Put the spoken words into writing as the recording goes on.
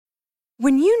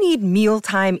When you need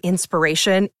mealtime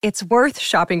inspiration, it's worth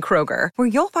shopping Kroger, where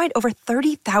you'll find over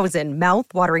 30,000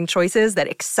 mouth-watering choices that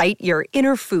excite your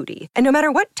inner foodie. And no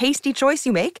matter what tasty choice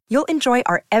you make, you'll enjoy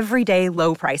our everyday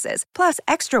low prices, plus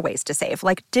extra ways to save,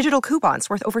 like digital coupons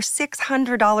worth over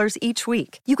 $600 each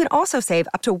week. You can also save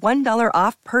up to $1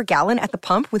 off per gallon at the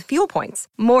pump with fuel points.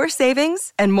 More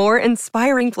savings and more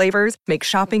inspiring flavors make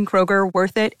shopping Kroger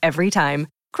worth it every time.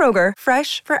 Kroger,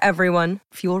 fresh for everyone.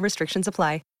 Fuel restrictions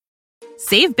apply.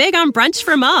 Save big on brunch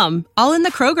for mom, all in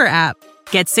the Kroger app.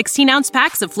 Get 16-ounce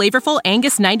packs of flavorful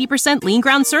Angus 90% lean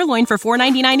ground sirloin for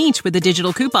 $4.99 each with a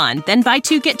digital coupon. Then buy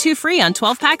 2, get 2 free on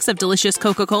 12 packs of delicious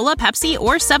Coca-Cola, Pepsi,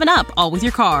 or 7-Up, all with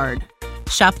your card.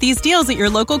 Shop these deals at your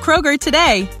local Kroger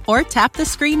today, or tap the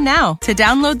screen now to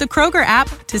download the Kroger app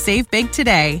to save big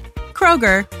today.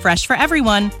 Kroger, fresh for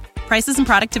everyone. Prices and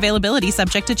product availability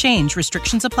subject to change.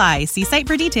 Restrictions apply. See site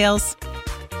for details.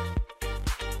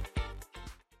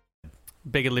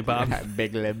 Biggly Bob.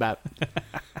 Biggly Bob.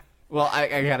 Well,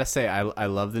 I gotta say, I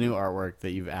love the new artwork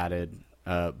that you've added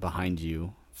behind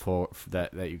you for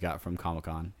that you got from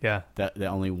Comic-Con. Yeah. The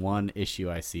only one issue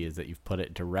I see is that you've put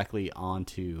it directly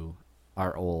onto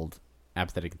our old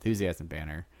Apathetic Enthusiasm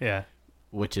banner. Yeah.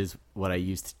 Which is what I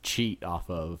used to cheat off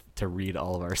of to read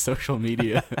all of our social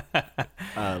media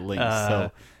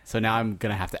links. So now I'm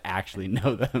gonna have to actually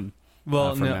know them.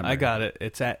 Well, no, I got it.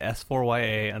 It's at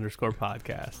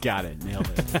S4YA_podcast. Got it.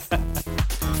 Nailed it.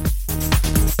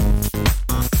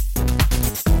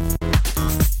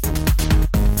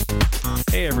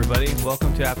 Hey, everybody.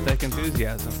 Welcome to Apathetic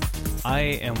Enthusiasm. I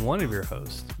am one of your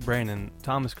hosts, Brandon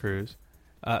Thomas Cruz.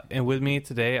 And with me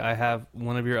today, I have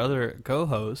one of your other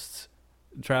co-hosts,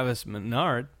 Travis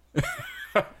Menard.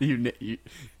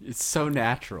 It's so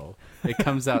natural. It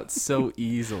comes out so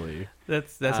easily.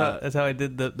 That's how I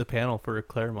did the panel for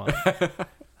Claremont.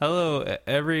 Hello,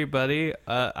 everybody.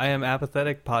 I am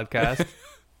Apathetic Podcast,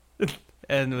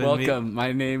 and with welcome.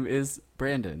 My name is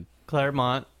Brandon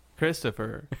Claremont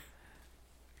Christopher.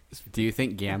 Do you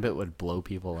think Gambit would blow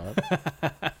people up?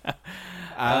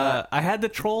 I had to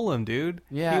troll him, dude.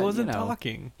 Yeah, he wasn't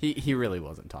talking. He really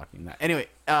wasn't talking. That anyway.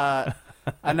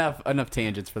 Enough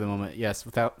tangents for the moment. Yes,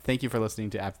 thank you for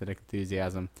listening to Apathetic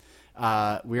Enthusiasm.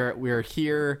 We are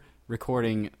here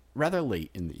recording rather late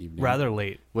in the evening. Rather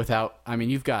late.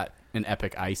 You've got an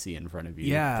epic icy in front of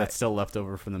you. Yeah. That's still left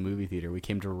over from the movie theater. We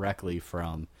came directly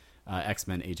from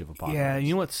X-Men: Age of Apocalypse. Yeah,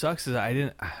 you know what sucks is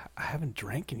I haven't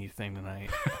drank anything tonight.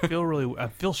 I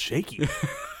feel shaky.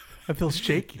 I feel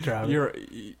shaky, Travis.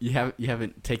 You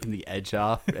haven't taken the edge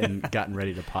off and gotten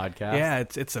ready to podcast. Yeah,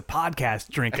 it's a podcast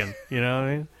drinking. You know what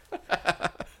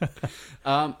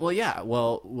I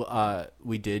mean?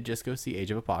 We did just go see Age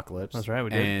of Apocalypse. That's right,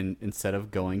 we did. And instead of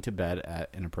going to bed at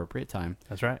an appropriate time,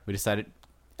 that's right, we decided,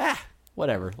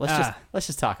 whatever. Let's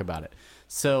just talk about it.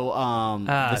 So,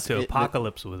 to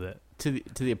apocalypse with it. To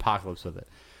the apocalypse with it.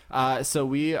 So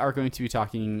we are going to be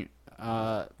talking.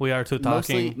 We are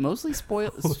talking mostly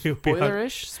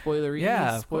spoilerish, spoilery,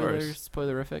 yeah,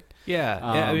 spoilerific. Yeah,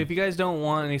 I mean, if you guys don't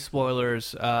want any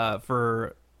spoilers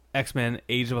for X-Men: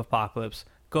 Age of Apocalypse,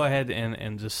 go ahead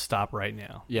and just stop right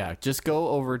now. Yeah, just go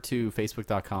over to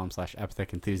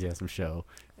facebook.com/Apathetic Enthusiasm Show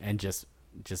and just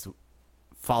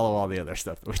follow all the other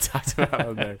stuff that we talked about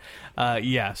on there.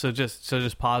 Yeah, so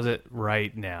just pause it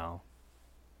right now.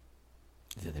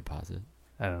 Did they pause it?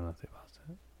 I don't know if they paused it.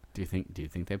 Do you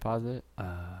think they pause it?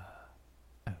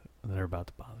 They're about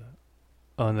to pause it.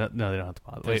 Oh no, they don't have to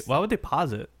pause it. Wait, why would they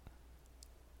pause it?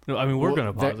 No, I mean we're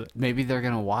gonna pause it. Maybe they're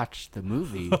gonna watch the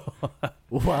movie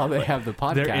while they have the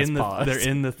podcast paused. They're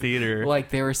in the theater. Like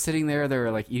they were sitting there, they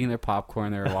were like eating their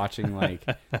popcorn, they were watching like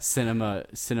cinema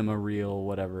reel,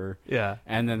 whatever. Yeah.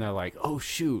 And then they're like, oh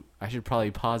shoot, I should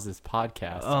probably pause this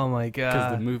podcast. Oh my god.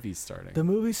 Because the movie's starting. The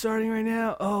movie's starting right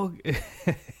now. Oh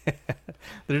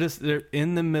they're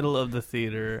in the middle of the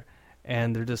theater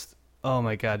and they're just, oh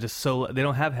my god, just so they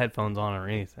don't have headphones on or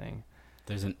anything.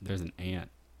 There's an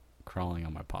ant crawling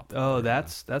on my popcorn. Oh,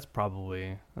 that's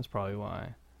probably why. That's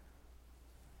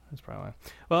probably why.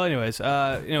 Well, anyways,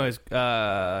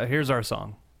 here's our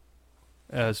song.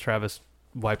 As Travis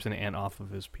wipes an ant off of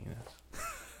his penis.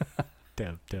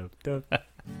 Dope.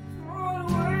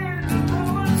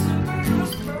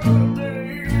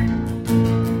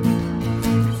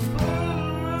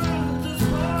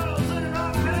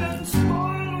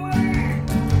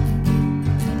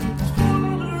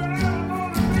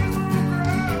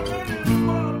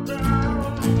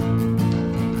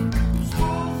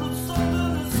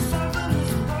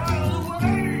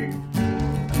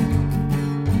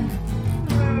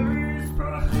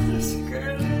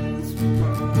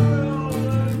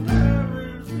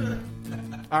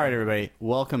 All right, everybody,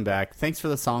 welcome back. Thanks for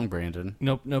the song, Brandon.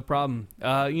 Nope, no problem.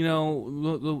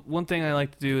 The one thing I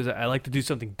like to do is I like to do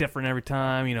something different every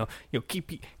time.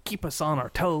 Keep us on our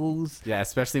toes. Yeah,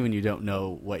 especially when you don't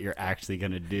know what you're actually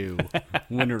going to do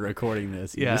when we're recording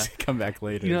this. You just come back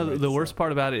later. The worst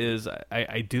part about it is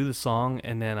I do the song,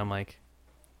 and then I'm like,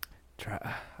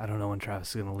 I don't know when Travis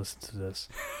is going to listen to this.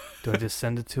 Do I just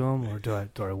send it to him, or do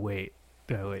I wait?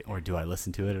 Or do I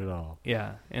listen to it at all?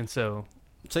 Yeah, and so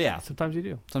yeah. Sometimes you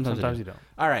do. Sometimes you don't.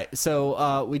 All right,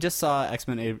 so we just saw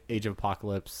X-Men Age of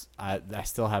Apocalypse. I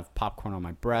still have popcorn on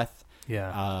my breath.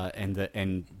 Yeah.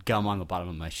 And gum on the bottom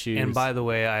of my shoes. And by the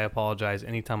way, I apologize.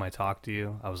 Anytime I talk to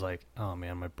you, I was like, oh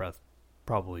man, my breath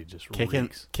probably just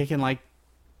reeks. Kicking like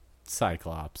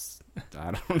Cyclops.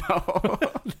 I don't know.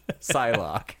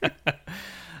 Psylocke.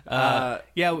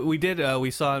 Yeah, we did.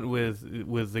 We saw it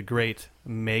with the great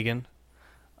Megan,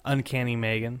 Uncanny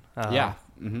Megan. Yeah.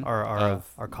 Mm-hmm. Our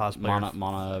cosplayer,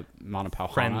 Mana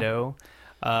friendo.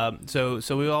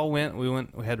 So we all went.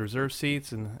 We had reserved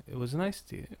seats, and it was nice.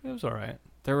 It was all right.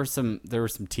 There were some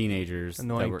teenagers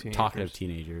Annoying that were talkative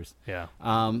teenagers. Yeah.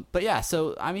 But yeah.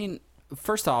 So I mean,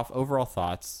 first off, overall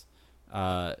thoughts.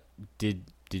 Did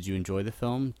you enjoy the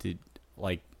film? Did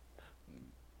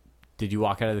you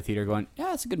walk out of the theater going,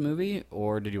 yeah, it's a good movie?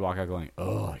 Or did you walk out going,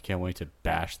 oh, I can't wait to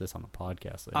bash this on the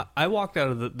podcast later? I walked out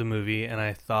of the movie and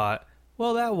I thought,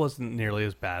 well, that wasn't nearly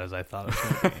as bad as I thought it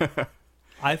was going to be.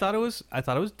 I thought it was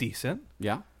decent.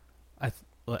 Yeah.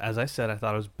 As I said, I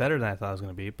thought it was better than I thought it was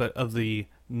going to be. But of the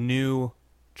new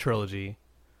trilogy,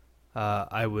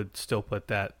 I would still put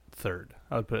that third.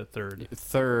 I would put it third.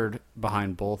 Third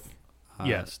behind both.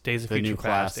 Yes, Days of the Future new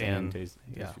class Past and Days of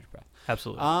Future Past.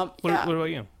 Absolutely. What about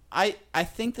you? I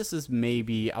think this is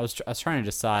maybe I was trying to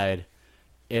decide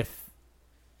if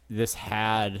this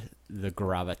had the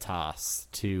gravitas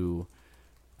to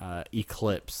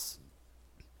eclipse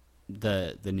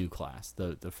the new class,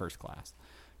 the first class,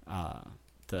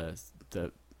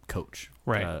 the coach,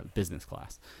 right? Business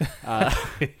class, Yeah.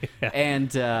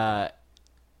 And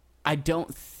I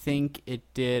don't think it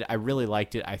did. I really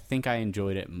liked it. I think I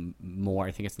enjoyed it more.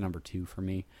 I think it's number 2 for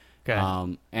me. Okay.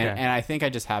 And I think I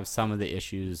just have some of the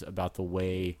issues about the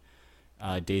way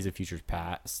Days of Future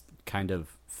Past kind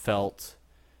of felt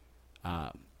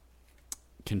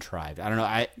contrived. I don't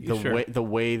know. The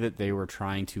way that they were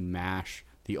trying to mash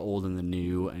the old and the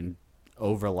new and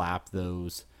overlap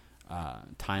those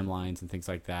timelines and things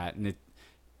like that. And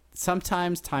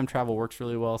sometimes time travel works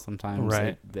really well. Sometimes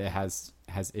it has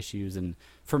issues. And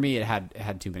for me, it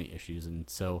had too many issues. And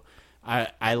so as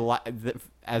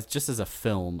a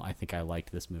film, I think I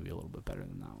liked this movie a little bit better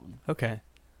than that one. Okay,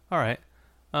 all right.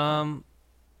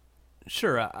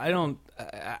 Sure. I don't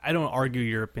argue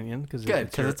your opinion because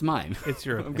it's mine. It's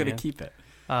your opinion. I'm gonna keep it.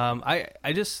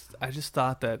 I just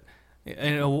thought that,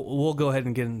 and we'll go ahead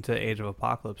and get into Age of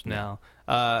Apocalypse now.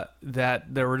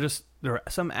 That there were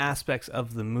some aspects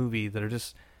of the movie that are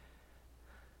just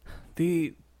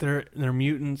they're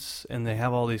mutants and they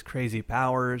have all these crazy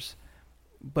powers.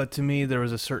 But to me, there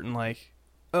was a certain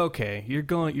okay, you're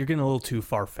getting a little too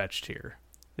far fetched here.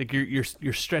 Like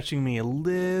you're stretching me a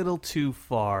little too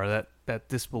far. That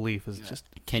disbelief is just.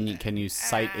 Can you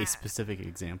cite a specific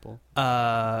example?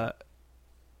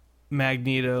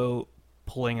 Magneto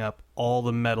pulling up all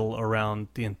the metal around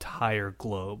the entire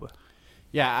globe.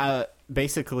 Yeah,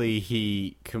 basically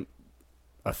he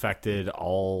affected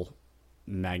all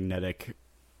magnetic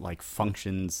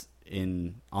functions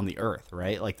on the Earth,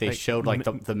 right? Like they showed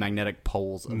the magnetic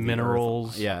poles of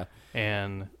minerals, the Earth. Yeah,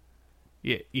 and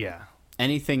yeah.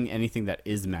 Anything that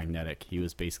is magnetic, he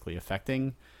was basically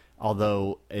affecting.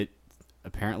 Although it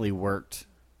apparently worked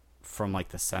from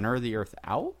the center of the Earth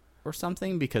out or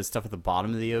something, because stuff at the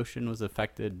bottom of the ocean was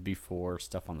affected before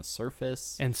stuff on the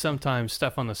surface. And sometimes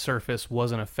stuff on the surface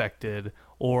wasn't affected,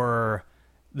 or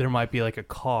there might be a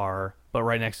car, but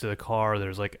right next to the car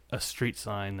there's a street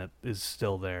sign that is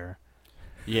still there.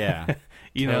 Yeah.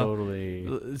 Totally.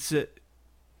 It's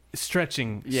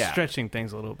stretching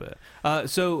things a little bit.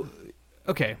 So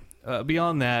okay,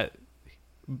 beyond that,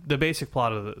 the basic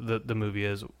plot of the movie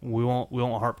is we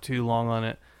won't harp too long on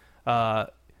it.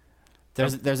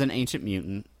 There's an ancient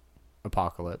mutant,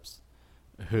 Apocalypse,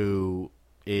 who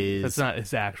is... That's not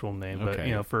his actual name,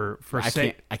 okay. But for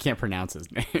I can't pronounce his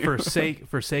name.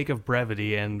 for sake of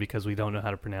brevity, and because we don't know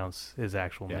how to pronounce his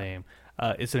actual name,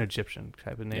 it's an Egyptian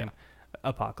type of name. Yeah.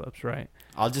 Apocalypse, right?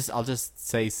 I'll just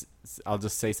say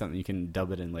something. You can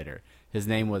dub it in later. His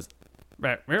name was...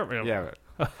 Yeah.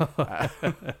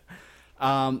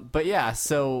 But yeah,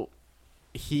 so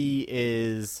he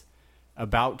is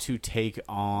about to take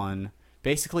on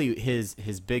basically his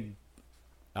big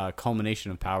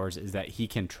culmination of powers is that he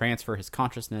can transfer his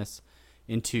consciousness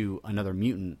into another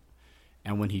mutant,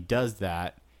 and when he does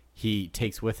that, he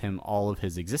takes with him all of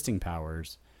his existing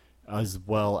powers, as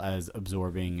well as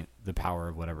absorbing the power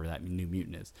of whatever that new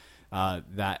mutant is.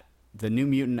 That the new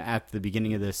mutant at the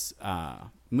beginning of this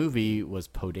movie was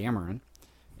Poe Dameron,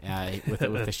 with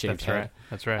the shaved head.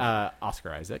 That's right.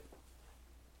 Oscar Isaac,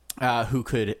 who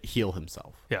could heal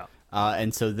himself. Yeah.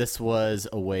 And so this was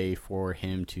a way for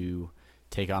him to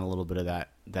take on a little bit of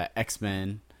that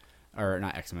X-Men, or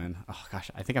not X-Men. Oh gosh,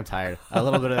 I think I'm tired. A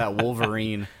little bit of that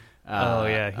Wolverine.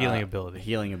 Healing ability.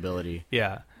 Healing ability.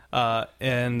 Yeah. But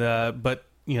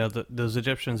those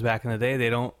Egyptians back in the day, they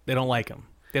don't like him.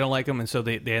 They don't like him, and so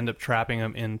they end up trapping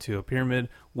him into a pyramid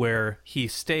where he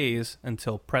stays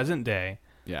until present day.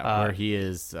 Yeah, where he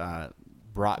is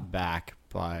brought back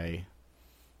by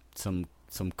some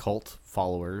cult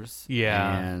followers.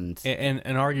 Yeah, and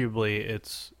arguably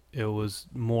it was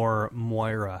more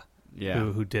Moira. Yeah.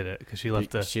 who did it, because she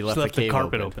left the cave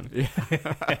carpet open.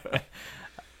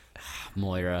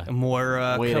 Moira,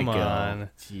 way come to on, go.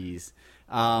 Jeez.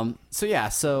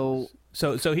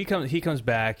 So he comes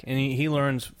back, and he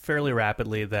learns fairly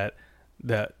rapidly that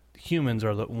humans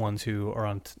are the ones who are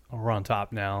on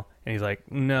top now, and he's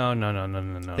like, no.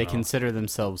 They consider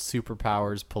themselves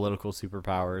superpowers, political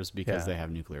superpowers, because they have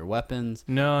nuclear weapons.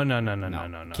 No.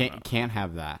 Can't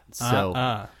have that.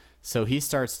 So he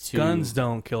starts to guns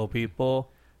don't kill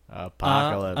people.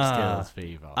 Apocalypse kills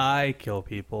people. I kill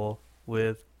people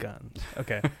with guns.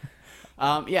 Okay.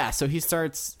 So he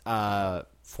starts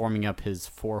forming up his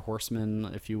 4 horsemen,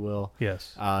 if you will.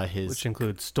 Yes. Which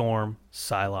includes Storm,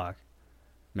 Psylocke,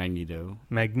 Magneto,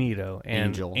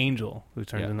 and Angel, who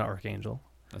turns into Archangel.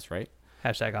 That's right.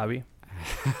 #Abby.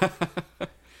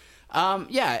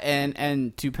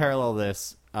 And to parallel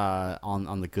this,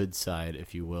 on the good side,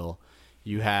 if you will,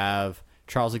 you have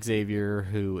Charles Xavier,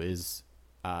 who is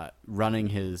running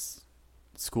his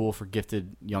school for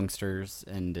gifted youngsters,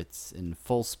 and it's in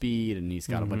full speed, and he's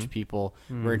got a bunch of people.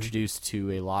 We're introduced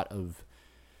to a lot of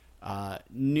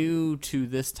new to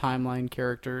this timeline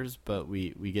characters, but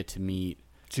we get to meet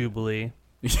Jubilee.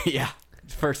 Yeah,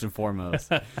 first and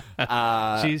foremost.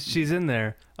 She's in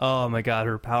there. Oh my god,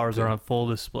 her powers are on full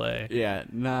display. Yeah,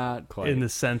 not quite. In the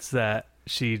sense that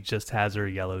she just has her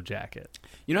yellow jacket.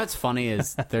 You know what's funny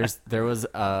is there was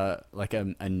a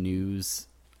news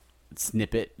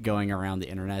snippet going around the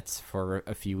internets for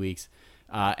a few weeks,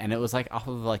 and it was like off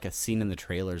of like a scene in the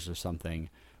trailers or something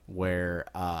where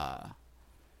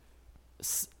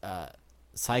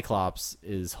Cyclops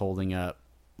is holding up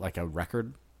like a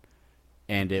record,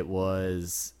 and it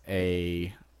was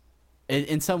in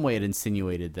some way it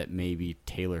insinuated that maybe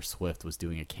Taylor Swift was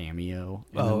doing a cameo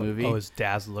in the movie. Oh, it's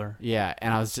Dazzler. Yeah,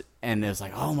 and it was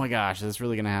like, oh my gosh, is this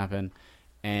really gonna happen?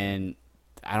 And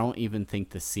I don't even think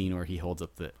the scene where he holds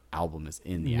up the album is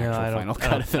in the actual final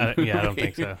cut of the movie. Yeah, I don't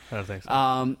think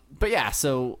so. But yeah,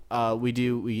 so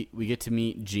we get to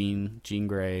meet Jean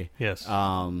Grey. Yes.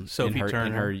 Sophie Turner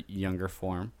in her younger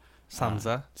form.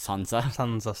 Sansa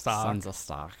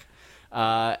Stark.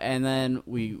 And then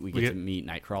we get to meet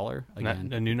Nightcrawler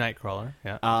again. A new Nightcrawler.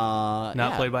 Yeah.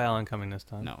 Not played by Alan Cumming this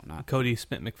time. No, not Cody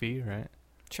Smith-McPhee, right?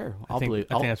 Sure, I think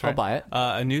that's right. I'll buy it.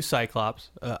 A new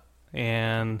Cyclops,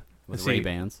 and with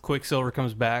Ray-Bans. Quicksilver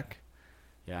comes back.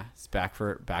 Yeah, it's back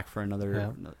for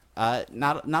another. Yeah.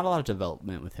 Not a lot of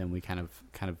development with him. We kind of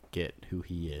get who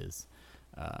he is.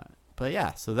 But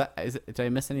yeah, so that is. Did I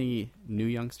miss any new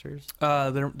youngsters?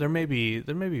 There may be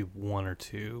one or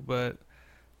two, but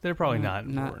they're probably not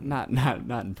important. Not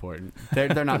important.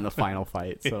 They're not in the final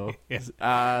fight. So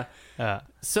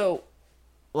so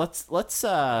let's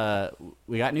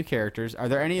we got new characters. Are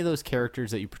there any of those characters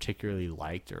that you particularly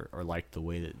liked or liked the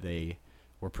way that they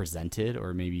were presented,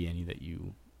 or maybe any that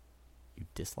you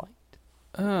disliked?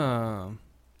 Putting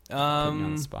you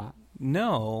on the spot.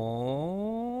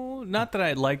 No, not that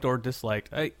I liked or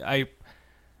disliked. I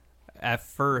at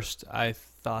first I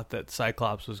thought that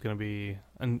Cyclops was going to be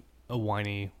a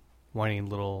whiny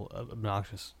little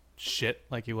obnoxious shit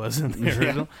like he was in the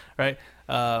original, right?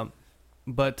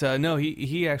 But no,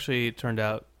 he actually turned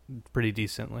out pretty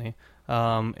decently.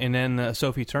 And then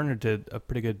Sophie Turner did a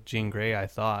pretty good Jean Grey, I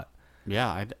thought.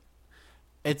 Yeah,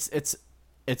 it's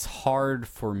hard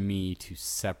for me to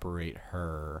separate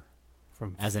her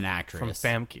as an actress from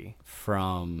Famke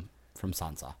from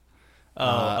Sansa.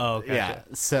 Gotcha. Yeah.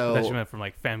 So that you meant from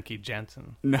like Famke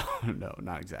Janssen. No,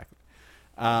 not exactly.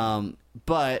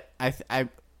 But I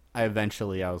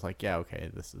eventually I was like, yeah,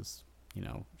 okay, this is,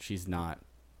 she's not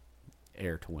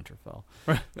heir to Winterfell.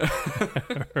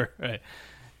 Right.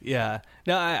 Yeah.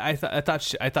 No, I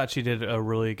thought she did a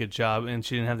really good job, and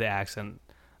she didn't have the accent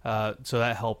So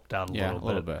that helped out a Yeah, little a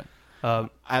little bit.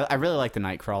 I really like the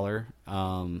Nightcrawler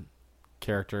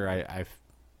character.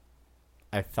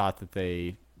 I thought that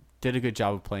they did a good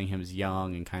job of playing him as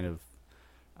young and kind of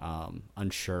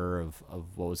unsure of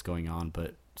what was going on,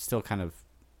 but still kind of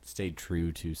stayed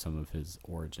true to some of his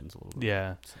origins a little bit.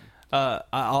 Yeah.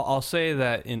 I'll say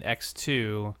that in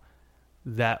X2,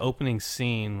 that opening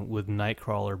scene with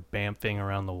Nightcrawler bamfing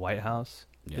around the White House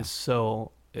is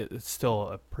it's still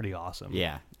a pretty awesome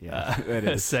it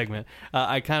is. segment.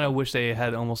 I kind of wish they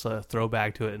had almost a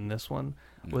throwback to it in this one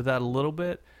with that a little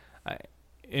bit.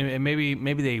 And maybe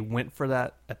they went for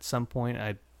that at some point.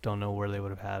 I don't know where they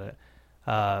would have had it.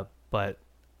 But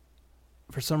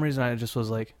for some reason I just was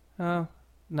like, oh,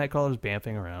 Nightcrawler's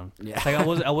bamfing around. Yeah. Like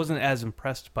I wasn't as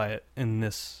impressed by it in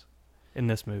this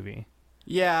movie.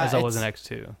 Yeah. As I was in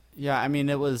X2. Yeah, I mean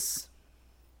it was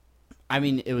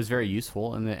very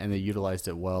useful and they utilized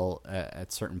it well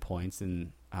at certain points,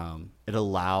 and it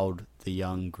allowed the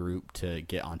young group to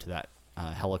get onto that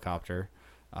helicopter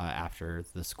after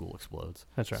the school explodes.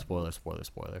 That's right. Spoiler.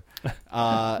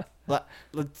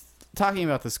 Let's talking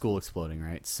about the school exploding,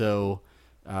 right? So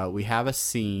we have a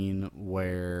scene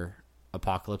where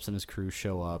Apocalypse and his crew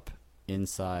show up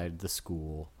inside the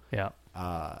school. Yeah.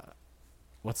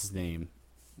 What's his name?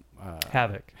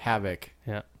 Havoc.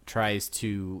 Yeah. Tries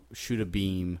to shoot a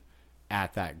beam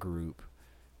at that group,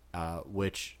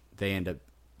 which they end up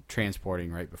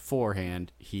transporting right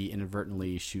beforehand. He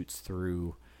inadvertently shoots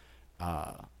through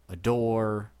a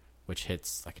door, which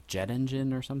hits like a jet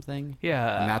engine or something.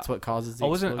 Yeah, and that's what causes the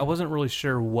explosion. I wasn't really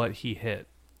sure what he hit.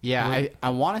 Yeah, I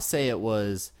want to say it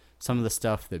was some of the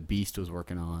stuff that Beast was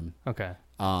working on. Okay.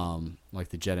 Like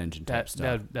the jet engine type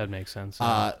stuff. That makes sense.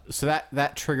 So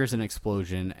that triggers an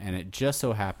explosion, and it just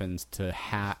so happens to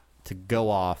go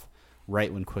off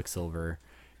right when Quicksilver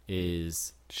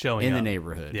is showing in up the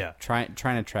neighborhood. Yeah, trying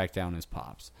to track down his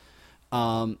pops.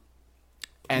 And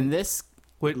this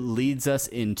leads us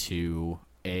into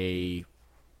a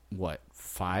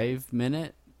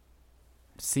 5-minute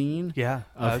scene? Yeah,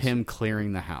 of him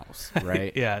clearing the house,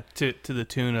 right? Yeah, to the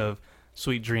tune of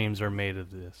 "Sweet Dreams Are Made of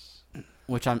This."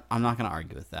 Which I'm not going to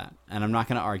argue with that, and I'm not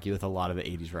going to argue with a lot of the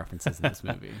 '80s references in this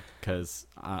movie because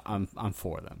I'm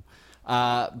for them.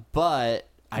 But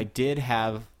I did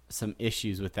have some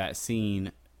issues with that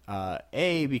scene. Because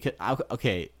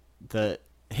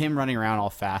him running around all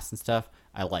fast and stuff,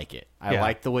 I like it. I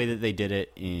like the way that they did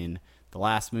it in the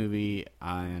last movie,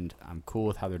 and I'm cool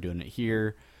with how they're doing it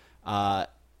here.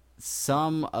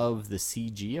 Some of the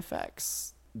CG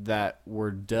effects that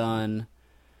were done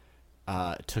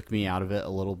took me out of it a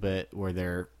little bit,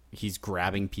 where he's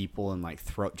grabbing people and like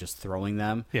throwing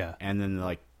them. Yeah. And then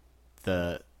like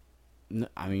I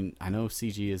know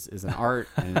CG is an art,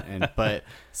 but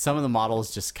some of the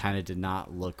models just kind of did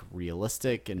not look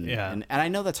realistic, and I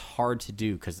know that's hard to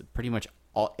do because pretty much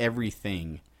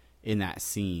everything in that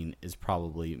scene is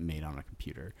probably made on a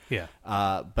computer. Yeah.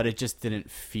 But it just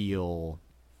didn't feel,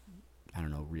 I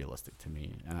don't know, realistic to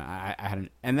me. And I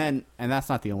hadn't, and that's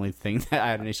not the only thing that I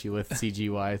had an issue with CG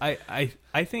wise.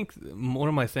 I think one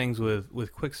of my things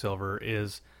with Quicksilver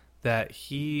is that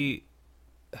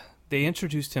they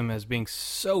introduced him as being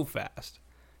so fast,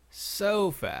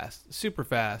 super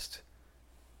fast,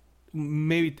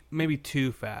 maybe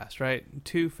too fast, right?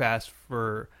 Too fast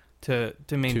to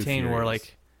maintain where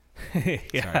like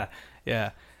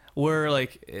where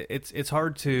like it's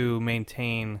hard to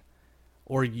maintain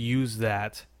or use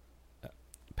that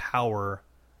power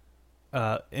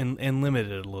and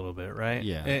limit it a little bit, right?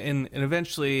 Yeah. And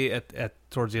eventually at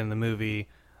towards the end of the movie,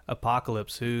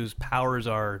 Apocalypse, whose powers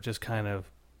are just kind of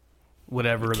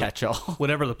whatever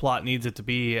whatever the plot needs it to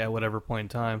be at whatever point in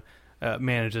time,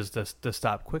 manages to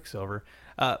stop Quicksilver.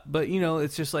 But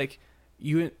it's just like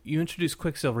you introduce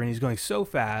Quicksilver and he's going so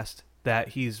fast that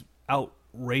he's out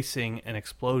racing an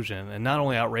explosion, and not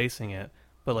only out racing it,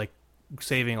 but like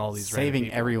saving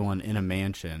everyone in a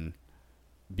mansion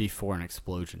before an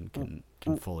explosion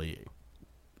can fully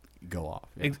go off.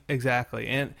 Yeah. Exactly,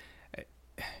 and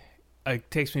it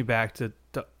takes me back to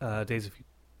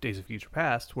Days of Future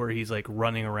Past, where he's like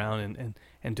running around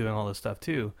and doing all this stuff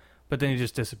too, but then he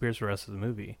just disappears for the rest of the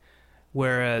movie.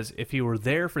 Whereas if he were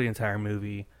there for the entire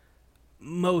movie,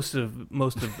 most of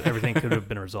everything could have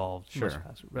been resolved. Sure.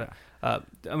 But, I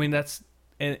mean,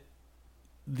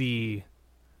 the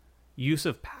use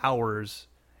of powers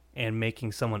and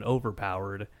making someone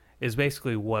overpowered is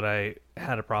basically what I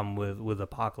had a problem with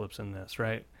Apocalypse in this,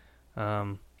 right?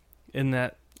 In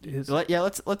that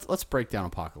let's break down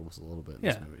Apocalypse a little bit in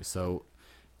this movie. So,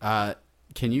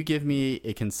 can you give me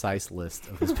a concise list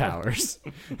of his powers?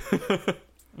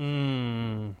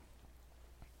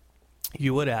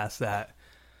 you would ask that.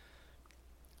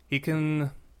 He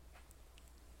can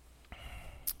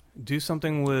do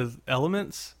something with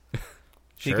elements.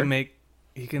 Sure.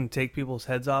 He can take people's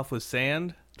heads off with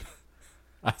sand.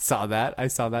 I saw that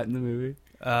in the movie.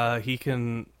 He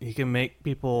can make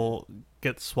people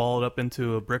get swallowed up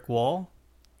into a brick wall,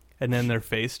 and then their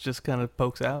face just kind of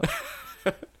pokes out.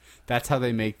 That's how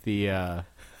they make the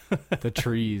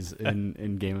trees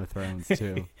in Game of Thrones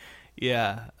too.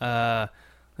 Yeah.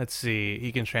 Let's see.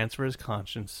 He can transfer his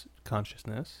consciousness,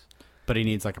 But he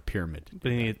needs like a pyramid.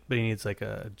 but he needs like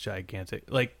a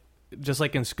gigantic, like just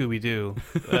like in Scooby Doo,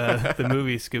 the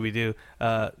movie Scooby Doo,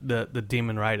 the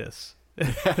demonitis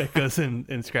that goes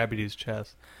in Scrappy Doo's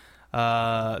chest.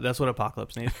 That's what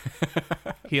Apocalypse needs.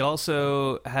 He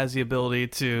also has the ability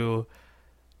to,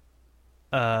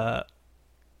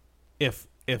 if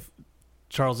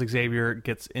Charles Xavier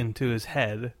gets into his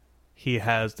head, he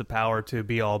has the power to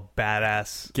be all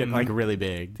badass, Get like really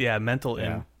big. yeah, mental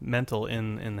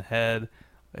in the head.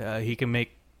 He can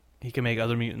make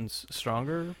other mutants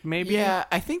stronger. Maybe. Yeah,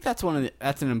 I think that's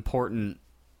that's an important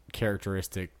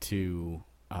characteristic to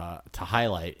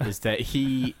highlight is that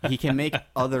he can make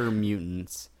other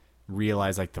mutants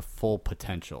realize like the full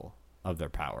potential of their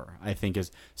power. I think is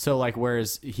so like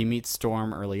whereas he meets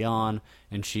Storm early on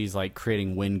and she's like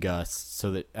creating wind gusts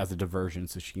so that as a diversion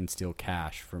so she can steal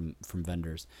cash from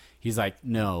vendors. He's like,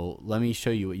 "No, let me show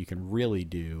you what you can really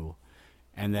do."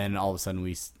 And then all of a sudden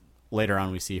later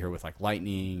on we see her with like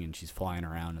lightning and she's flying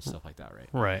around and stuff like that,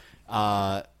 right?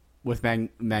 Right. With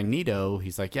Magneto,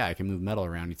 he's like, yeah, I can move metal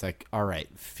around. He's like, all right,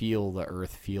 feel the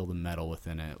earth, feel the metal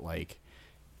within it. Like,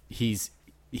 he's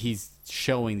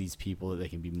showing these people that they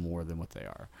can be more than what they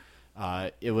are.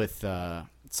 With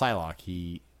Psylocke,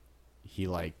 he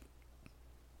like,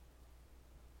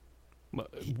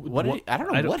 I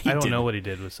don't know what he did. I don't know what he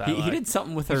did with Psylocke. He did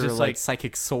something with her just like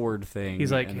psychic sword thing.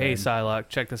 He's like, and "Hey, then- Psylocke,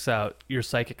 check this out. Your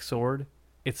psychic sword,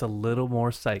 it's a little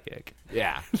more psychic."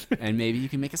 yeah, and maybe you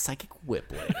can make a psychic whip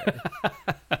later.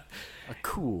 A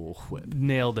cool whip.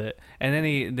 Nailed it.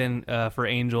 And then for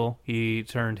Angel, he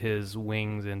turned his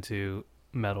wings into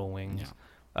metal wings,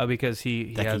 because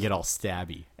he That has, can get all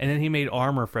stabby. and then he made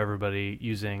armor for everybody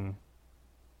using.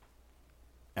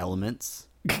 Elements.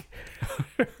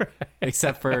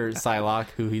 Except for Psylocke,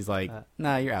 who he's like,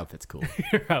 nah, your outfit's cool.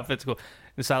 Your outfit's cool.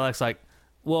 And Psylocke's like,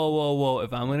 whoa!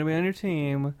 If I'm gonna be on your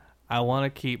team, I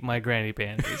want to keep my granny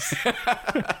panties.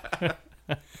 I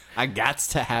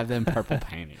gots to have them purple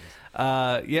panties.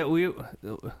 Yeah,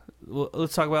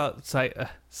 let's talk about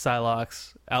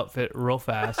Psylocke's outfit real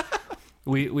fast.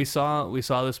 we saw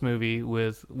this movie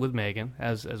with Megan,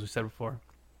 as we said before,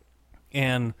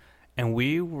 and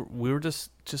we were just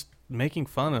making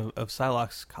fun of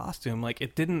Psylocke's costume. Like,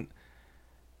 it didn't.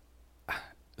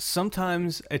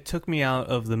 Sometimes it took me out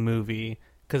of the movie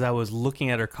because I was looking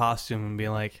at her costume and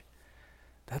being like,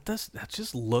 that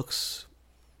just looks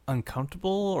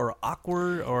uncomfortable or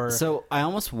awkward. Or So I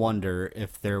almost wonder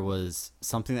if there was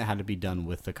something that had to be done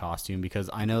with the costume, because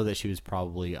I know that she was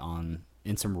probably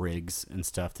in some rigs and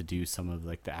stuff to do some of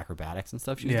like the acrobatics and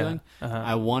stuff she was doing.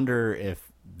 I wonder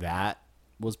if that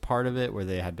was part of it, where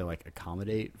they had to like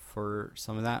accommodate for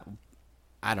some of that.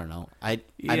 I don't know. I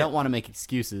don't want to make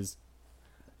excuses.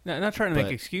 No, not trying to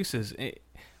make excuses,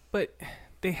 but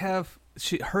they have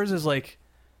hers is like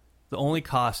the only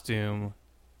costume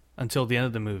until the end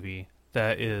of the movie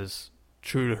that is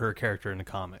true to her character in the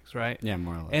comics, right? Yeah,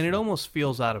 more or less. And it almost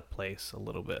feels out of place a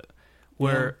little bit,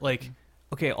 where like,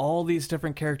 okay, all these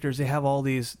different characters, they have all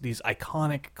these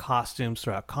iconic costumes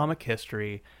throughout comic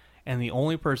history, and the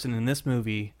only person in this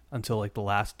movie until like the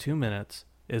last 2 minutes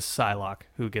is Psylocke,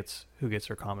 who gets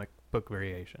her comic book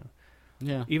variation.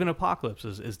 Yeah. Even Apocalypse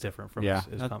is different from his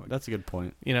comic. That's a good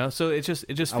point. You know, so it just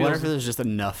feels. I wonder if there's just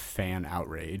enough fan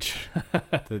outrage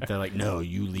that they're like, no,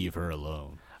 you leave her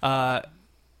alone. I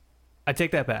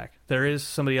take that back. There is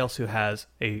somebody else who has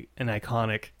an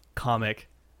iconic comic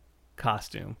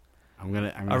costume. I'm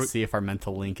gonna see if our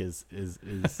mental link is.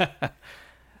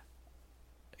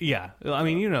 Yeah, I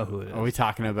mean, you know who it is. Are we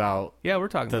talking about? Yeah, we're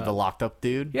talking about the locked up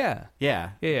dude. Yeah, Yeah.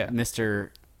 Mr.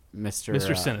 Sinister.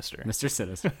 Mr. Sinister.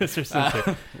 Mr.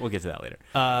 Sinister. We'll get to that later.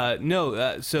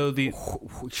 So the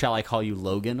shall I call you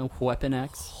Logan Weapon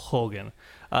X? Hogan.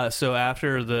 So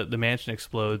after the mansion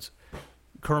explodes,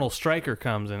 Colonel Stryker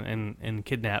comes and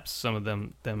kidnaps some of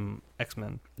them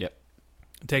X-Men. Yep.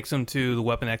 Takes them to the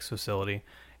Weapon X facility,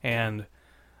 and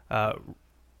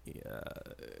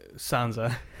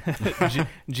Sansa,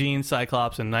 Jean,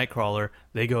 Cyclops, and Nightcrawler,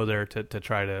 they go there to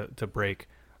try to break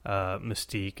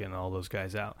Mystique and all those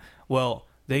guys out. Well,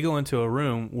 they go into a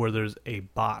room where there's a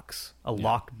box,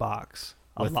 locked box,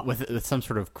 with some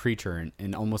sort of creature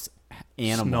and almost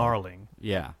animal snarling.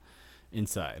 Yeah,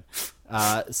 inside.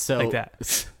 So Like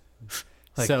that.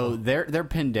 So they're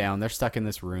pinned down. They're stuck in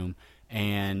this room,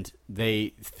 and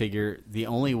they figure the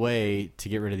only way to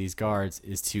get rid of these guards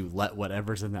is to let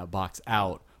whatever's in that box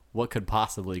out. What could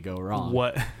possibly go wrong?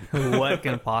 What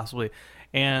can possibly?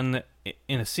 And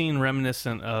in a scene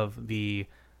reminiscent of the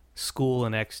school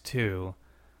in X2,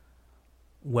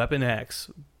 Weapon X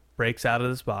breaks out of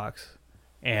this box,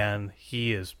 and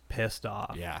he is pissed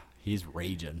off. Yeah, he's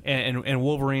raging. And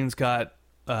Wolverine's got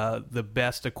the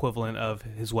best equivalent of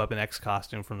his Weapon X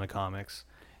costume from the comics.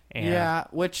 And Yeah,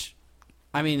 which,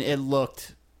 I mean, it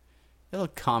looked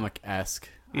comic-esque.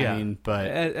 Yeah. I mean, but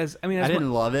I I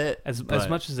didn't love it. as but,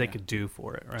 much as they could do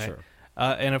for it, right? Sure.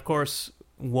 And of course,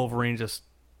 Wolverine just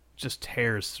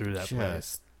tears through that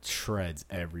place, Just shreds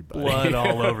everybody. blood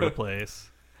all over the place.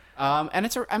 And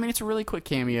it's a really quick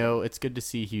cameo. It's good to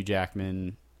see Hugh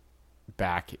Jackman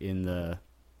back in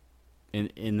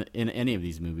any of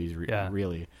these movies. Yeah.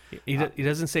 Really. He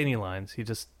doesn't say any lines. He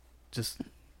just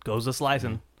goes to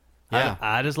slicing. Yeah.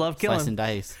 I just love killing. Slice and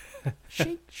dice.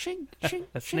 Shink, shink,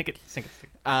 shink, Snick it, sink it.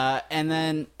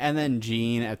 and then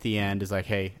Jean at the end is like,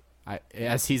 "Hey,"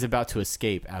 as he's about to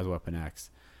escape as Weapon X,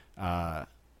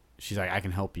 she's like, "I can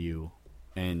help you,"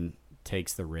 and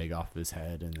takes the rig off of his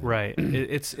head. And Right.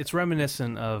 It's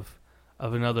reminiscent of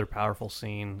another powerful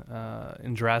scene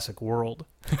in Jurassic World,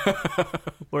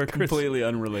 where completely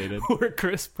unrelated. where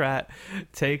Chris Pratt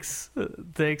takes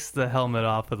the helmet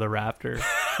off of the raptor.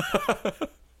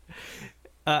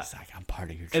 It's like, I'm part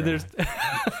of your And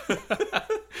tribe.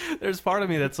 there's part of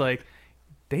me that's like,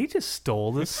 they just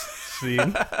stole this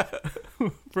scene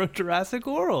from Jurassic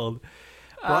World.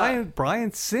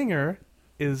 Bryan Singer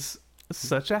is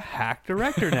such a hack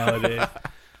director nowadays.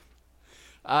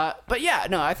 But yeah,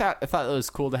 no, I thought it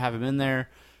was cool to have him in there.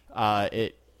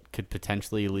 It could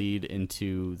potentially lead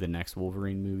into the next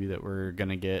Wolverine movie that we're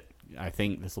gonna get. I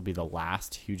think this will be the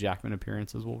last Hugh Jackman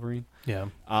appearance as Wolverine. Yeah.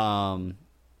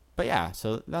 But yeah,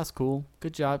 so that's cool.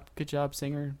 Good job,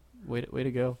 Singer. Way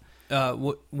to go.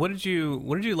 What did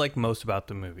you like most about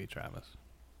the movie, Travis?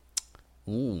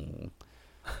 Ooh.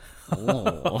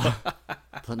 Oh.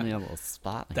 Put me on a little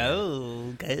spot here.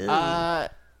 Oh, good.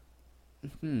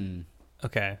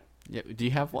 Okay. Yeah, do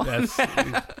you have one?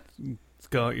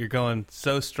 You're going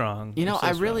so strong. You know,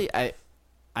 You're so strong.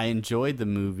 I enjoyed the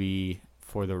movie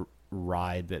for the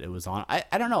ride that it was on.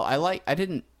 I don't know.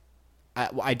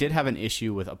 I did have an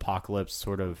issue with Apocalypse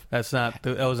sort of. that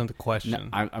wasn't the question.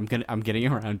 No, I'm getting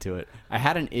around to it. I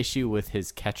had an issue with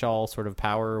his catch-all sort of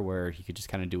power where he could just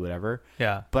kind of do whatever.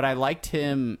 Yeah. But I liked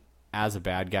him as a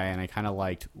bad guy, and I kind of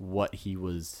liked what he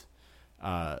was,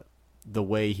 the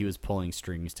way he was pulling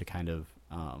strings to kind of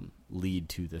lead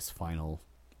to this final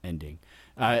ending.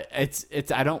 I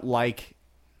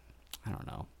don't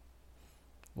know.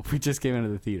 We just came into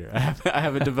the theater. I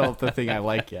haven't developed the thing I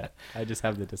like yet. I just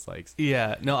have the dislikes.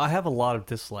 Yeah, no, I have a lot of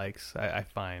dislikes. I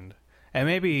find, and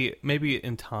maybe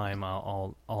in time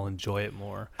I'll enjoy it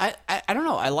more. I don't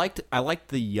know. I liked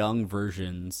the young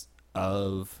versions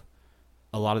of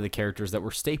a lot of the characters that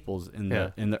were staples in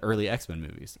the early X-Men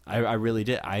movies. I really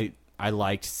did. I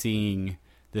liked seeing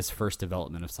this first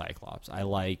development of Cyclops. I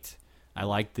liked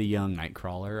the young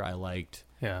Nightcrawler. I liked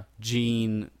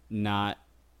Jean not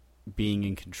being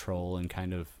in control and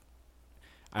kind of.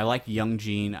 I like young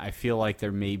Jean. I feel like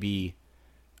there may be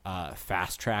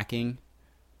fast tracking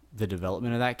the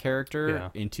development of that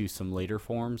character into some later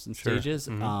forms and stages.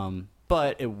 Mm-hmm.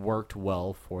 But it worked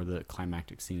well for the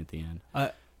climactic scene at the end.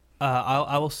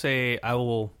 I will say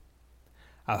I'll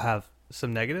have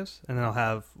some negatives, and then I'll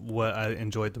have what I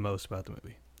enjoyed the most about the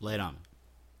movie. Lay it on.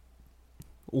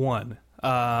 One,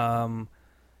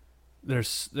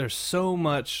 there's so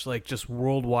much like just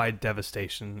worldwide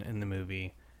devastation in the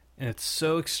movie, and it's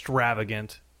so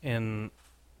extravagant and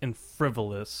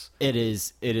frivolous. It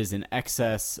is in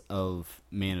excess of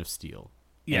Man of Steel.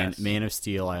 Yes. And Man of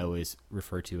Steel I always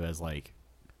refer to as like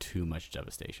too much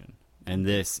devastation. And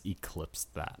this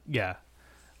eclipsed that. Yeah.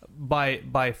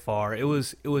 By far. It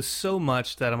was so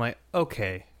much that I'm like,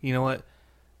 okay, you know what?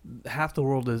 Half the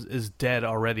world is dead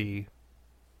already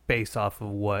based off of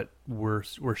what we're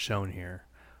shown here.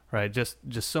 Right? Just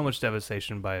so much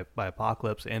devastation by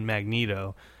Apocalypse and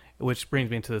Magneto, which brings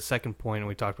me to the second point, and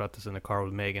we talked about this in the car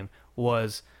with Megan,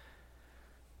 was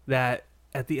that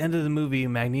at the end of the movie,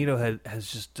 Magneto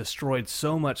has just destroyed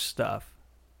so much stuff,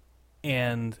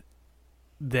 and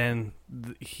then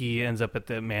he ends up at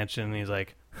the mansion, and he's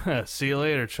like, "See you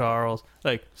later, Charles."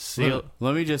 Like,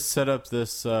 Let me just set up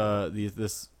this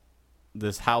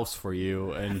this house for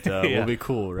you, and we'll be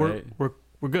cool, right?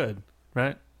 We're good,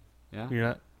 right? Yeah.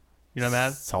 You're not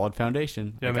mad? Solid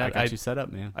foundation. Yeah, I man, got you set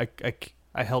up, man.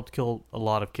 I helped kill a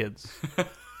lot of kids.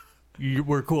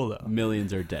 We're cool though.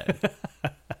 Millions are dead.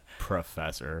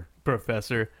 Professor.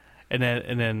 And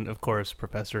then of course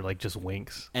Professor like just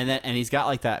winks. And he's got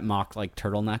like that mock like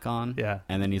turtleneck on. Yeah.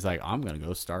 And then he's like, I'm gonna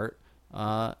go start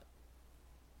a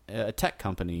tech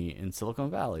company in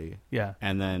Silicon Valley. Yeah.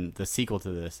 And then the sequel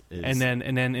to this is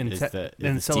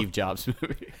the Steve Jobs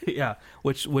movie. Yeah,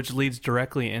 which leads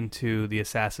directly into the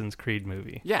Assassin's Creed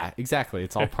movie. Yeah, exactly.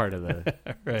 It's all part of the.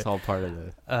 Right. It's all part of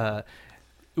the.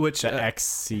 Which The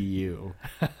XCU.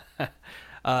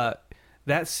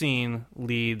 That scene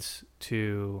leads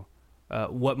to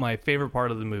what my favorite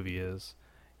part of the movie is,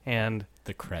 and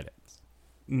The credits.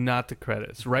 not the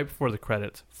credits. Right before the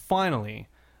credits, finally,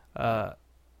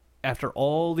 after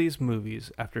all these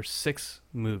movies, after 6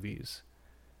 movies,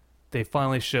 they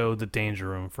finally show the danger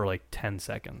room for like 10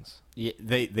 seconds. Yeah,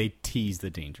 they tease the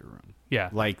danger room. Yeah,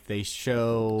 Like they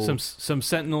show some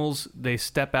sentinels. They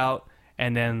step out,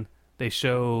 and then they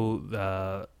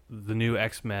show the new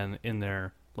X-Men in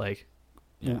their like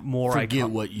more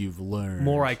what you've learned.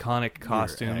 more iconic You're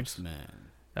costumes. X-Men.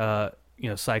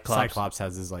 Cyclops. Cyclops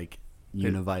has his like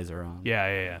univisor on.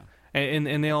 Yeah.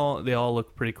 And they all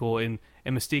look pretty cool. And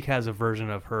Mystique has a version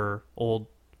of her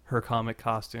comic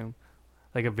costume,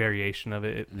 like a variation of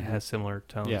it. It has similar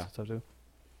tones and stuff too.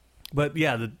 But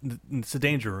yeah, it's a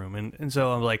danger room, and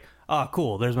so I'm like, oh,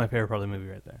 cool. There's my favorite part of the movie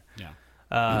right there. Yeah.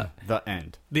 The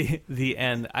end. The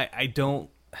end. I don't.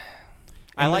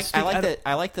 I like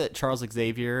that Charles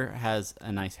Xavier has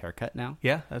a nice haircut now.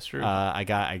 Yeah, that's true. I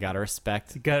gotta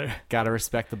respect. Gotta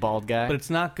respect the bald guy. But it's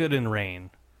not good in rain.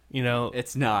 You know,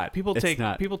 it's not. People It's take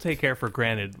not. people take care for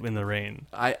granted in the rain.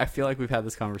 I feel like we've had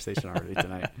this conversation already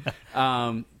tonight.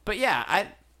 But yeah, I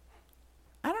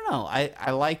don't know.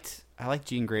 I liked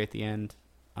Jean Grey at the end.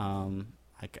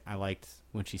 I liked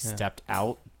when she stepped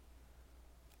out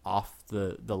off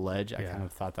the ledge. I kind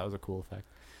of thought that was a cool effect.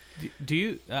 Do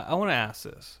you? I want to ask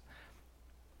this.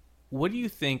 What do you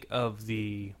think of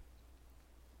this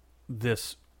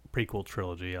prequel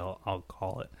trilogy? I'll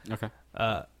call it. Okay.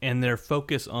 And their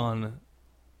focus on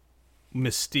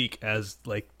Mystique as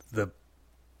like the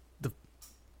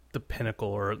pinnacle,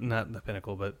 or not the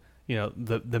pinnacle, but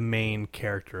the main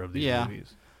character of these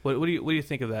movies. What do you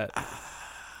think of that?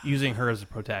 Using her as a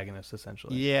protagonist,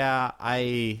 essentially. Yeah,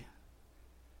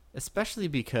 especially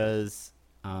because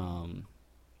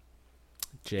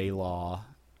J-Law,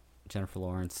 Jennifer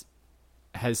Lawrence,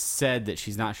 has said that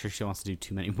she's not sure she wants to do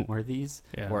too many more of these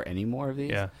or any more of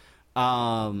these. Yeah.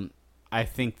 I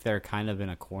think they're kind of in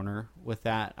a corner with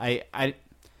that. I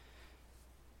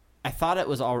thought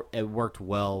it worked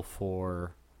well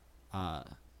for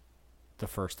the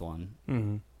first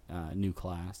one, New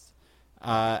Class.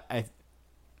 And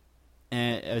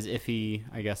it was iffy,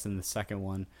 I guess, in the second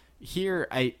one. Here,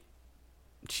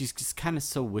 she's just kind of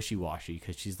so wishy-washy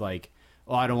because she's like,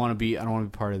 oh, I don't want to be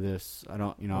part of this. I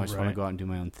don't, I just want to go out and do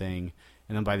my own thing.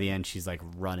 And then by the end, she's like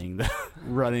running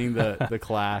the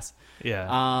class. Yeah.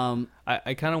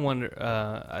 I kind of wonder.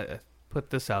 I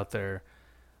put this out there.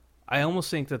 I almost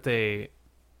think that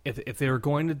if they were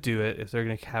going to do it, if they're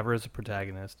going to have her as a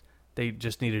protagonist, they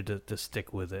just needed to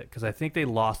stick with it, because I think they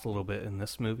lost a little bit in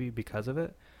this movie because of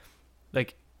it.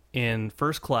 Like in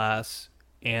First Class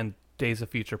and Days of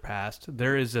Future Past,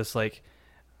 there is this like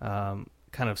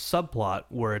kind of subplot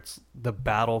where it's the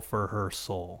battle for her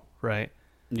soul, right?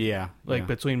 Yeah, like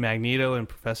between Magneto and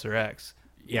Professor X.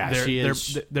 Yeah,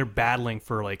 they're battling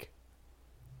for like,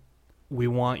 we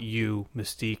want you,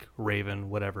 Mystique, Raven,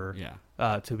 whatever,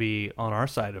 to be on our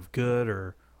side of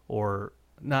good, or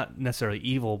not necessarily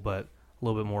evil, but a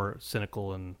little bit more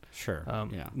cynical and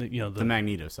the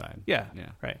Magneto side. Yeah,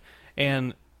 right.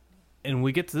 And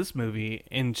we get to this movie,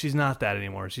 and she's not that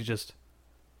anymore. She just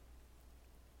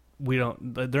they're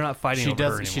not fighting over her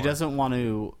anymore. She doesn't want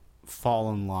to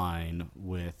fall in line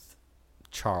with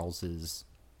Charles's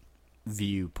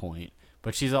viewpoint,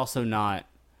 but she's also not,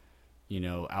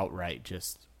 outright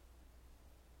just,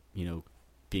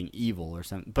 being evil or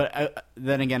something. But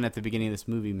then again, at the beginning of this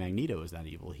movie, Magneto is not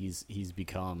evil. He's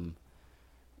become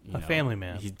a family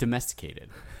man. He's domesticated,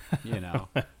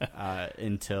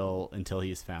 until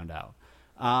he's found out.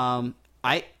 I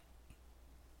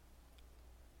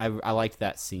liked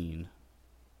that scene.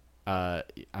 I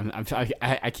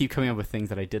keep coming up with things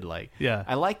that I did like. Yeah,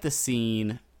 I like the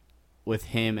scene with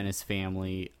him and his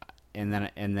family, and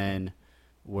then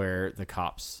where the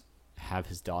cops have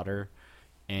his daughter,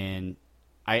 and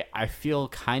I feel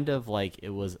kind of like it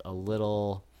was a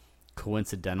little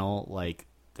coincidental, like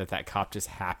that cop just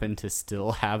happened to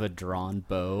still have a drawn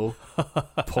bow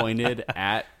pointed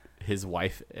at his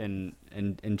wife and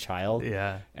child.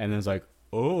 Yeah. And then it's like,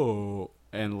 oh,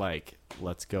 and like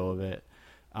lets go of it.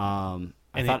 I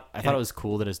thought it was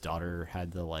cool that his daughter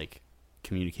had the like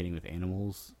communicating with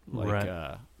animals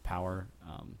power.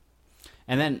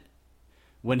 And then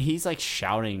when he's like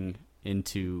shouting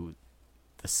into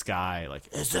the sky, like,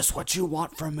 "Is this what you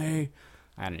want from me?"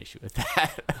 I had an issue with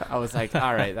that. I was like,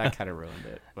 all right, that kind of ruined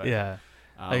it. But, yeah.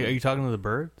 Like, are you talking to the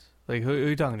birds? Like, who are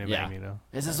you talking to, Magneto?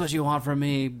 Is this what you want from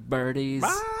me, birdies?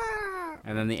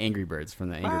 And then the Angry Birds from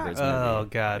the Angry Birds movie. Oh,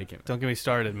 God. Don't get me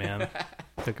started, man.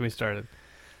 Don't get me started.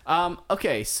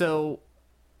 Okay, so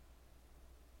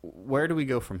where do we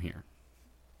go from here?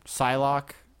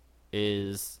 Psylocke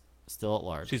is still at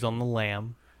large. She's on the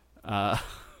lamb.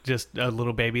 Just a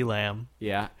little baby lamb.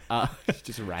 Yeah.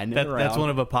 Just riding it around. That's one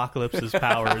of Apocalypse's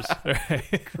powers.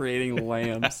 Right? Creating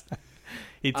lambs.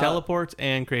 He teleports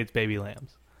and creates baby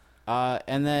lambs.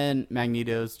 And then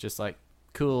Magneto's just like,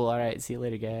 cool, all right, see you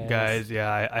later, guys.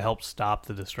 Yeah, I helped stop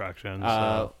the destruction.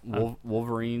 So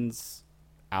Wolverine's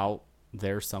out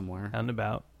there somewhere. Out and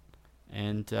about.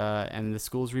 And the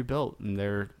school's rebuilt, and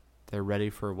they're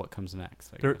ready for what comes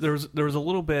next. There was a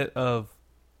little bit of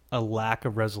a lack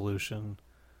of resolution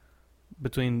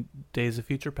between Days of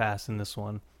Future Past and this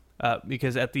one,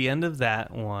 because at the end of that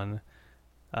one,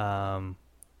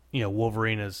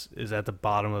 Wolverine is at the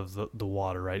bottom of the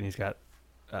water, right, and he's got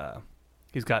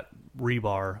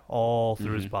rebar all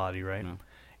through his body, right,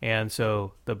 and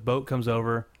so the boat comes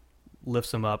over,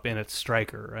 lifts him up, and it's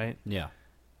Stryker, right,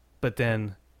 but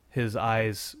then his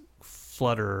eyes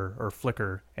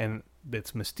flicker, and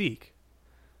it's Mystique.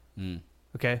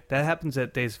 Okay, that happens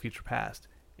at Days of Future Past.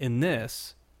 In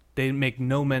this, they make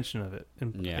no mention of it.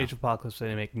 In Age of Apocalypse,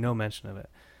 they make no mention of it.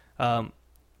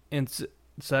 And so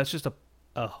that's just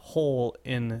a hole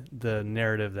in the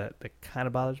narrative that kind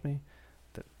of bothers me.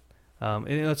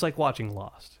 It's like watching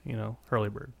Lost,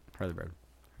 Hurley-Bird.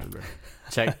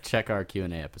 Check our Q&A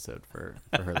episode for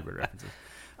Hurley-Bird references.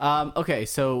 Okay,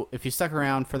 so if you stuck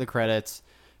around for the credits,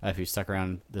 if you stuck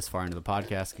around this far into the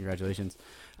podcast, congratulations.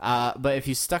 But if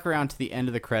you stuck around to the end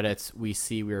of the credits, we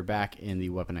see we are back in the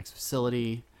Weapon X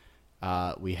facility.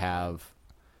 We have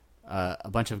a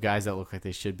bunch of guys that look like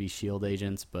they should be S.H.I.E.L.D.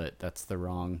 agents, but that's the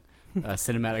wrong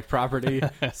cinematic property,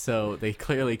 so they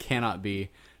clearly cannot be.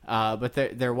 But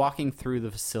they're walking through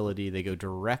the facility. They go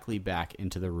directly back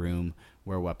into the room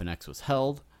where Weapon X was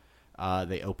held.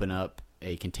 They open up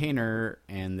a container,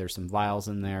 and there's some vials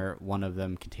in there, one of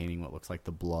them containing what looks like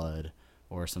the blood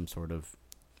or some sort of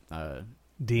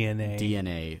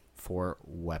DNA for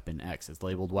Weapon X. It's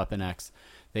labeled Weapon X.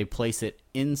 They place it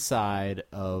inside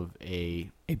of a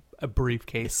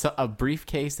briefcase. A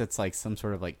briefcase that's like some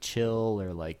sort of like chill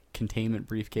or like containment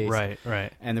briefcase.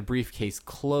 Right. And the briefcase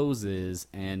closes,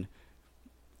 and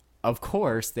of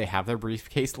course they have their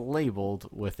briefcase labeled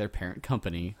with their parent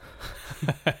company.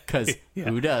 Because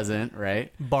who doesn't,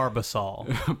 right? Barbasol.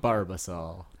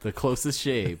 Barbasol. The closest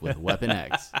shave with Weapon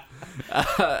X.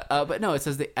 But no, it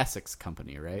says the Essex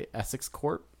Company, right? Essex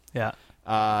Corp. Yeah.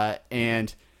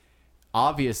 And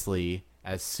obviously,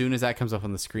 as soon as that comes up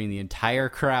on the screen, the entire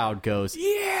crowd goes,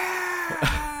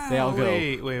 "Yeah!" They all go,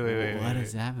 Wait. What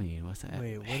does that mean? What's that?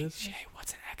 Wait, what is? Shay,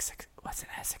 what's an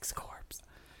Essex Corp?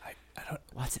 I don't.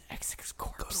 What's an Essex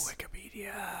Corp? Go to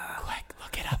Wikipedia. Quick,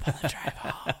 look it up on the drive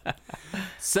home.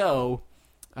 So,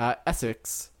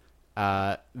 Essex.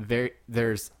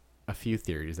 There's a few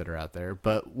theories that are out there,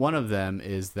 but one of them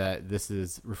is that this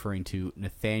is referring to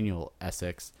Nathaniel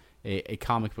Essex, a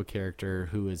comic book character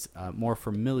who is more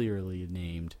familiarly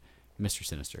named Mr.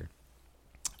 Sinister,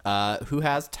 who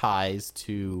has ties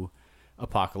to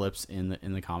Apocalypse in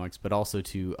the comics, but also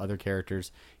to other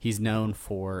characters. He's known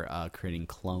for creating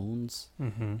clones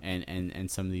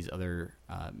and some of these other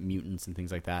mutants and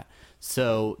things like that.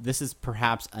 So this is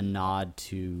perhaps a nod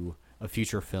to a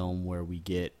future film where we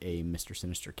get a Mr.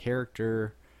 Sinister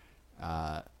character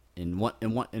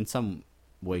in some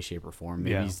way, shape, or form.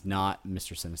 Maybe he's not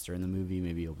Mr. Sinister in the movie.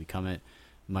 Maybe he'll become it,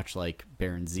 much like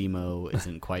Baron Zemo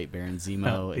isn't quite Baron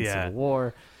Zemo in Civil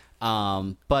War.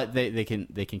 But they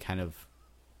can kind of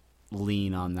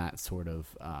lean on that sort of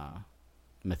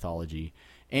mythology.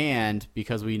 And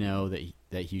because we know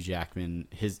that Hugh Jackman,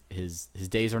 his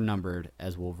days are numbered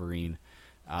as Wolverine.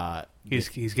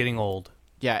 He's getting old.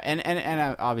 Yeah,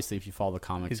 and obviously, if you follow the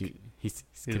comics, he's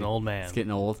an old man. He's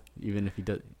getting old, even if he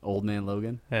does Old Man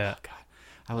Logan. Yeah. Oh, God,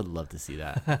 I would love to see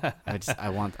that. I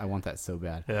want that so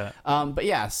bad. Yeah. But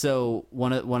yeah, so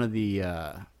one of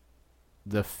the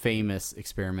famous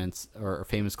experiments or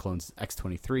famous clones,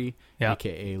 X-23,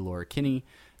 aka Laura Kinney,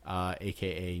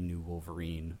 aka New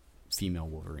Wolverine, female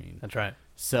Wolverine. That's right.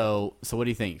 So what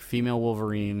do you think? Female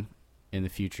Wolverine in the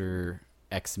future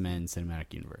X-Men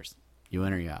cinematic universe? You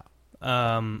in or you out?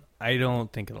 I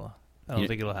don't think it'll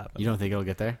happen. You don't think it'll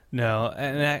get there? No,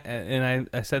 and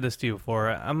I said this to you before.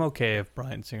 I'm okay if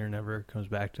Bryan Singer never comes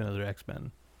back to another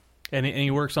X-Men, and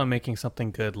he works on making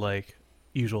something good like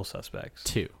Usual Suspects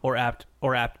 2 or Apt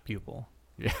Pupil.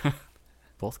 Yeah,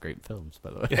 both great films,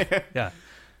 by the way.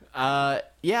 Yeah.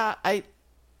 Yeah.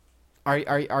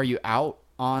 Are you out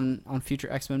on future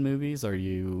X-Men movies? Are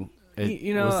you?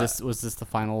 Was this the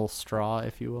final straw,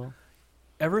 if you will?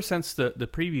 Ever since the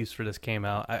previews for this came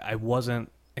out, I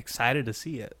wasn't excited to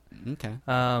see it. Okay.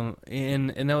 And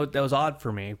that was odd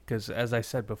for me because, as I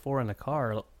said before in the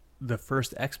car, the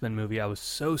first X-Men movie I was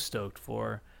so stoked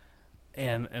for,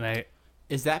 and I.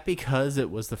 Is that because it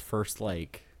was the first,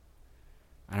 like,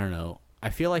 I don't know. I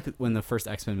feel like when the first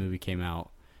X-Men movie came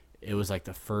out, it was like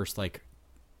the first, like,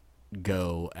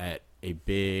 go at a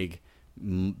big,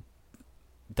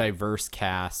 diverse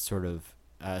cast sort of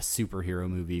superhero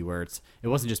movie where it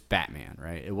wasn't just Batman,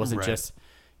 right? It wasn't just,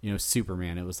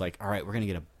 Superman. It was like, all right, we're going to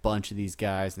get a bunch of these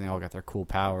guys, and they all got their cool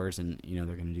powers, and, they're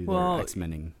going to do their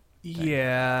X-Mening.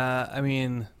 Yeah, I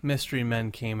mean, Mystery Men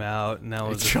came out, and that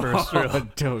was the first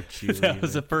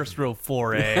the first real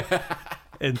foray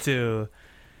into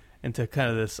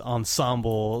kind of this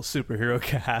ensemble superhero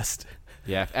cast.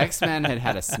 Yeah, if X-Men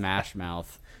had a Smash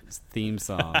Mouth theme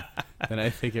song, then I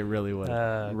think it really would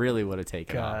have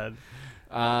taken off.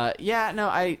 Yeah, no,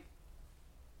 I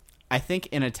think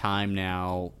in a time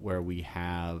now where we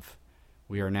are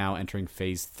now entering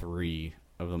phase 3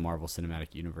 of the Marvel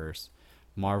Cinematic Universe.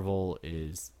 Marvel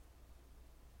is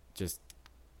just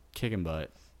kicking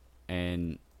butt,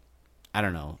 and I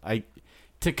don't know.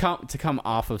 To come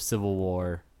off of Civil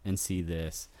War and see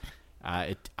this,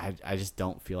 I just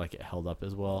don't feel like it held up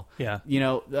as well. Yeah,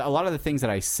 a lot of the things that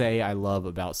I say I love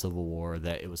about Civil War,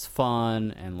 that it was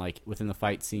fun, and like within the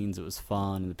fight scenes it was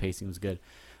fun and the pacing was good.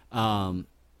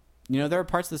 There are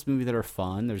parts of this movie that are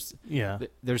fun. There's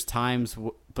times,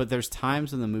 but there's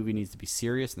times when the movie needs to be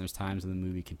serious, and there's times when the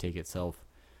movie can take itself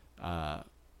a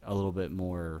little bit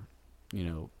more,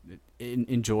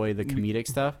 enjoy the comedic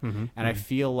stuff. Mm-hmm, and I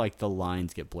feel like the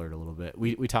lines get blurred a little bit.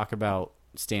 We talk about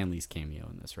Stan Lee's cameo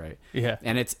in this, right? Yeah.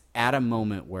 And it's at a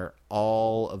moment where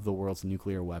all of the world's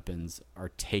nuclear weapons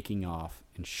are taking off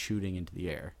and shooting into the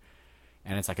air.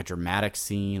 And it's like a dramatic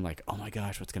scene, like, oh my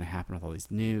gosh, what's going to happen with all these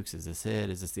nukes? Is this it?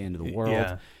 Is this the end of the world?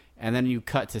 Yeah. And then you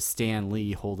cut to Stan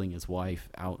Lee holding his wife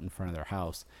out in front of their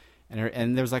house.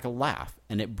 And there's like a laugh,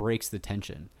 and it breaks the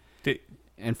tension.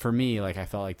 And for me, like, I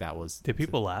felt like that was... Did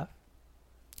people laugh?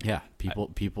 Yeah,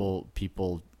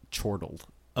 people chortled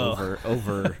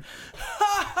over...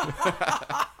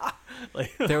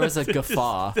 Like, there was a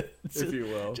guffaw, if you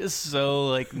will. Just so,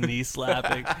 like, knee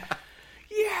slapping.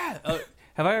 Yeah!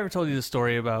 Have I ever told you the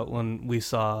story about when we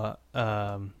saw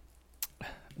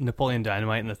Napoleon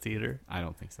Dynamite in the theater? I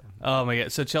don't think so. Oh my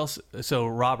god! So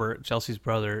Robert, Chelsea's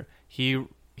brother, he's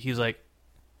like,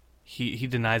 he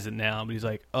denies it now, but he's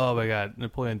like, oh my god,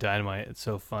 Napoleon Dynamite, it's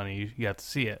so funny, you have to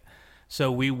see it. So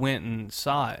we went and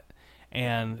saw it,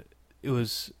 and it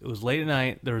was late at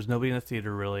night. There was nobody in the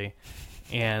theater really,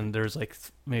 and there's like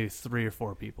maybe 3 or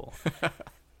 4 people.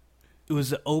 It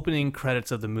was the opening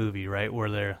credits of the movie, right?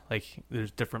 Where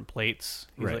there's different plates,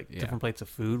 different plates of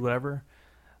food, whatever.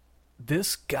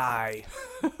 This guy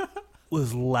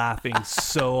was laughing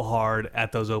so hard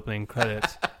at those opening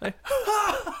credits,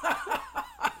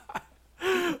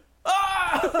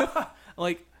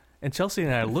 like, and Chelsea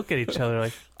and I look at each other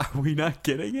like, are we not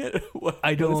getting it?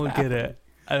 I don't get it.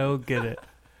 I don't get it.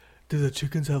 Do the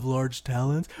chickens have large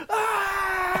talons?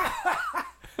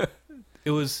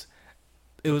 It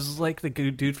was like the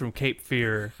dude from Cape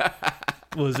Fear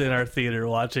was in our theater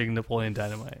watching Napoleon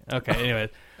Dynamite. Okay,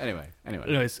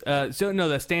 anyways. So no,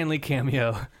 that Stan Lee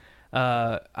cameo,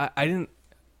 I didn't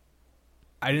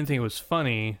think it was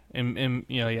funny, and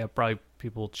probably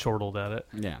people chortled at it.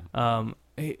 Yeah.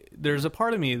 There's a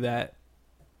part of me that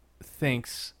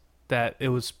thinks that it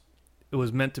was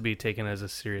meant to be taken as a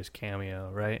serious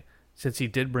cameo, right? Since he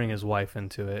did bring his wife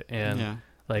into it, and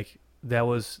that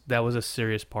was a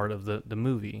serious part of the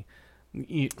movie.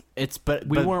 We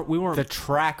weren't the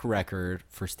track record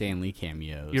for Stan Lee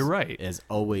cameos. You're right. Has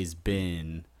always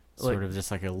been sort of just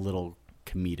like a little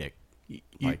comedic.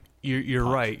 You're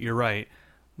right.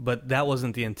 But that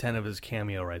wasn't the intent of his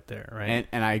cameo right there, right?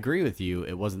 And I agree with you.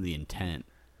 It wasn't the intent,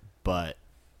 but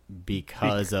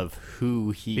because of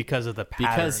the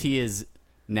pattern. Because he is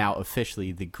now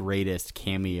officially the greatest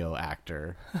cameo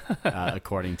actor,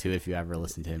 according to, if you ever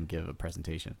listen to him give a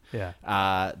presentation.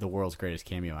 Yeah. The world's greatest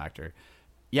cameo actor.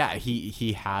 Yeah,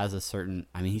 he has a certain...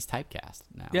 I mean, he's typecast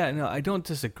now. Yeah, no, I don't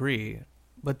disagree.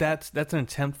 but that's an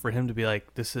attempt for him to be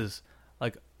like, this is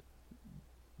like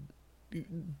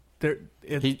there.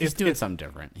 He's doing something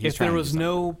different. If there was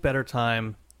no better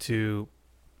time to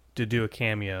do a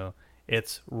cameo,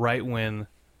 it's right when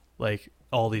like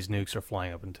all these nukes are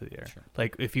flying up into the air. Sure.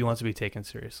 Like if he wants to be taken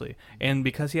seriously, and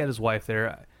because he had his wife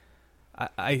there,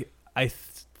 I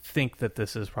think that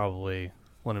this is probably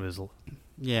one of his.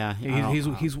 Yeah,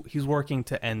 he's working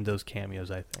to end those cameos.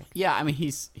 I think. Yeah, I mean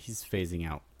he's phasing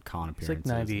out con It's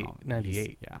appearances. like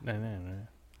 98. Yeah, No.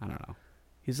 I don't know.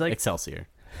 He's like Excelsior.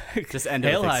 Just end it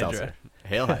Hail with Hydra. Excelsior.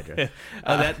 Hail Hydra.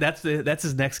 That's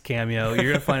his next cameo.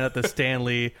 You're gonna find out that Stan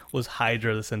Lee was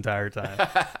Hydra this entire time.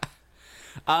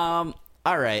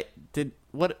 All right.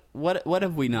 What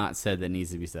have we not said that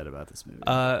needs to be said about this movie?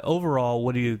 Overall,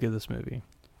 what do you give this movie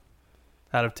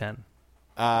out of 10?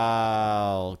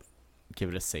 I'll give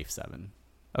it a safe 7.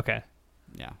 Okay.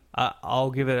 Yeah.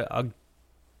 I'll give it a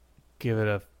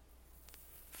 5.5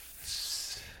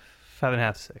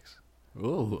 to 6.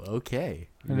 Ooh, okay.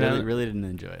 No. Really didn't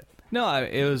enjoy it. No,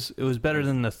 it was better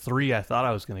than the 3 I thought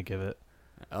I was going to give it.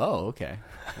 Oh, okay.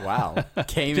 Wow.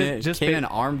 Came in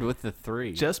armed with the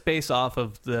 3. Just based off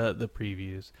of the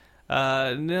previews.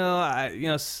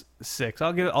 No, 6.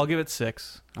 I'll give it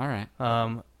 6. All right.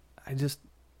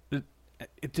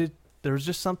 There was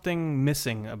just something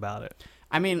missing about it.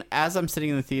 I mean, as I'm sitting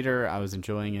in the theater, I was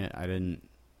enjoying it.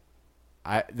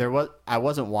 I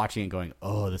wasn't watching it going,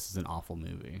 "Oh, this is an awful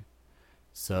movie."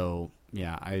 So,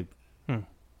 yeah, I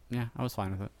was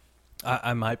fine with it.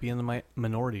 I might be in the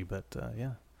minority, but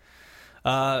yeah.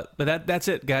 But that's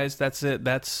it, guys. That's it.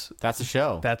 That's the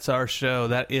show. That's our show.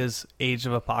 That is Age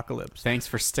of Apocalypse. Thanks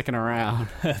for sticking around.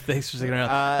 Thanks for sticking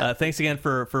around. Thanks again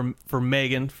for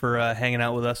Megan for hanging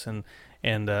out with us and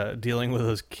dealing with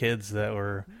those kids that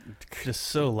were just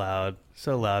so loud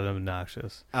and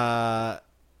obnoxious.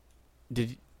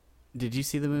 Did you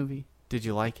see the movie? Did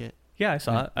you like it? Yeah, I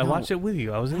saw it. I watched it with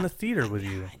you. I was in the theater with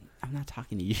you. I'm not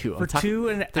talking to you. For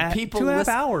 2.5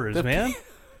 hours, man.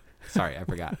 Sorry, I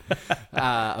forgot.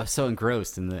 I was so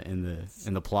engrossed in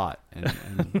the plot and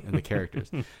the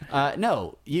characters.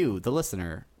 No, you, the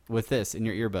listener, with this in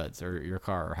your earbuds or your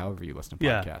car or however you listen to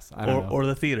podcasts. I don't know. Or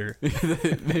the theater.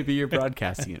 Maybe you're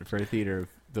broadcasting it for a theater of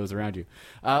those around you.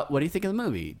 What do you think of the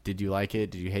movie? Did you like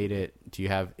it? Did you hate it? Do you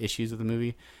have issues with the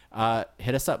movie?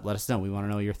 Hit us up. Let us know. We want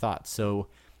to know your thoughts. So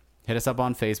hit us up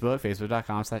on Facebook,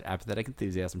 facebook.com/Apathetic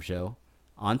Enthusiasm Show.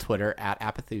 On Twitter,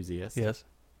 @Apathusiast. Yes.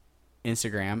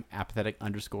 Instagram,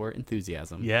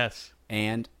 @apathetic_enthusiasm. Yes.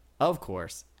 And, of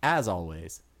course, as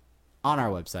always, on our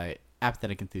website,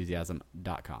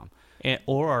 apatheticenthusiasm.com.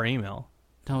 Or our email.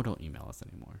 No, don't email us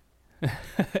anymore.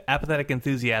 Apathetic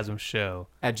Enthusiasm Show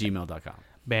 @gmail.com.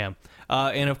 Bam.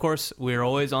 And, of course, we're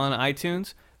always on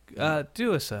iTunes.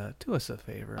 Do us a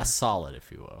favor. A solid, if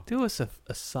you will. Do us a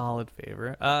solid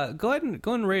favor. Go ahead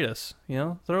and rate us.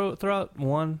 Throw out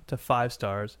 1 to 5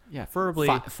 stars. Yeah, preferably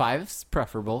 5's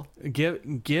preferable.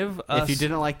 Give us. If you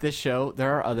didn't like this show,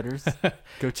 there are others.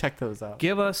 Go check those out.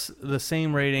 Give us the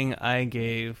same rating I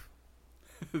gave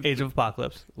Age of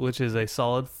Apocalypse, which is a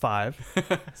solid 5.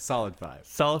 Solid 5.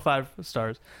 Solid 5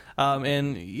 stars.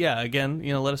 And yeah, again,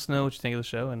 let us know what you think of the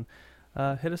show and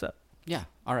hit us up. Yeah.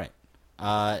 All right.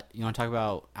 You want to talk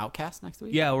about Outcast next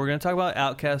week? Yeah, we're going to talk about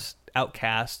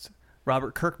Outcast,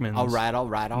 Robert Kirkman's all right.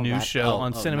 new show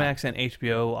on Cinemax and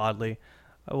HBO, oddly.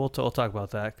 We'll talk about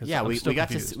that. Cause yeah, I'm we still got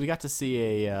confused. we got to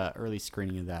see a early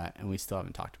screening of that, and we still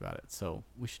haven't talked about it, so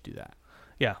we should do that.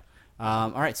 Yeah.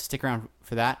 All right, so stick around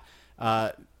for that.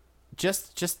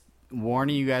 Just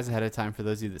warning you guys ahead of time for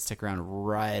those of you that stick around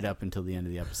right up until the end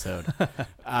of the episode.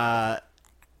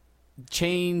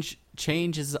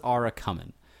 Changes are a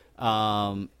coming.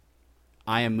 I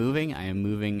am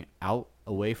moving out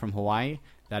away from Hawaii.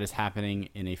 That is happening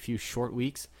in a few short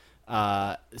weeks.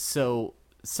 So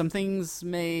some things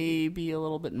may be a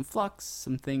little bit in flux.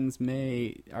 Some things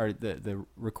the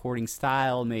recording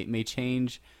style may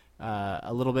change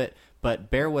a little bit,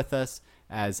 but bear with us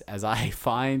as I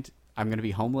find I'm going to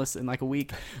be homeless in like a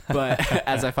week, but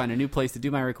as I find a new place to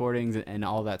do my recordings and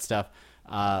all that stuff,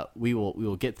 we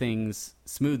will get things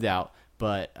smoothed out.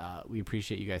 But we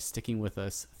appreciate you guys sticking with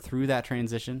us through that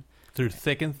transition. Through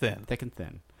thick and thin.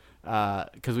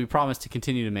 Because we promise to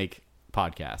continue to make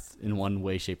podcasts in one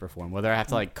way, shape, or form. Whether I have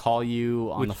to call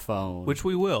you on the phone. Which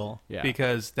we will, Yeah.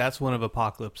 because that's one of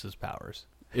Apocalypse's powers.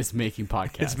 It's making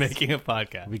podcasts. It's making a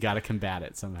podcast. We got to combat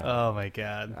it somehow. Oh, my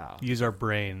God. Wow. Use our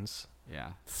brains.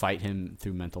 Yeah. Fight him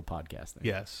through mental podcasting.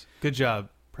 Yes. Good job,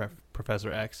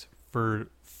 Professor X. for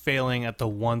failing at the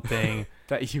one thing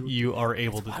that you are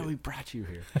able to why do. we brought you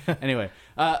here. Anyway,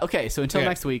 okay, so until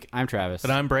next week, I'm Travis.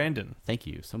 And I'm Brandon. Thank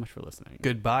you so much for listening.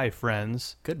 Goodbye,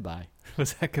 friends. Goodbye.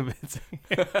 Was that convincing?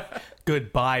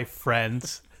 Goodbye,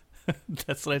 friends.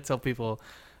 That's what I tell people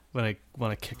when I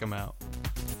want to kick them out.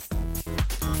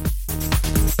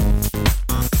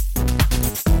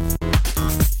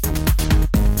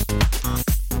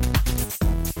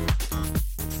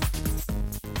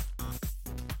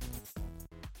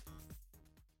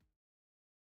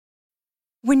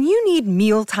 When you need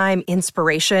mealtime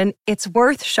inspiration, it's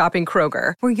worth shopping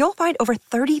Kroger, where you'll find over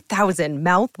 30,000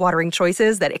 mouth-watering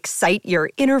choices that excite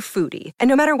your inner foodie. And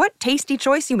no matter what tasty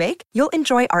choice you make, you'll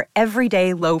enjoy our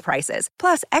everyday low prices,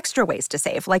 plus extra ways to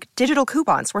save, like digital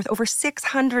coupons worth over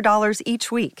 $600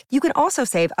 each week. You can also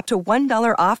save up to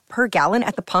 $1 off per gallon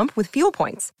at the pump with fuel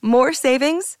points. More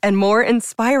savings and more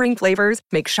inspiring flavors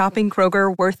make shopping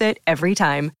Kroger worth it every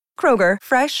time. Kroger,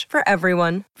 fresh for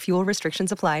everyone. Fuel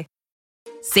restrictions apply.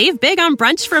 Save big on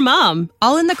brunch for mom,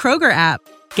 all in the Kroger app.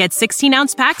 Get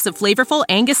 16-ounce packs of flavorful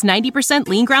Angus 90%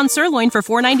 lean ground sirloin for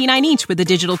 $4.99 each with a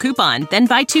digital coupon. Then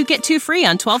buy 2, get 2 free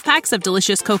on 12 packs of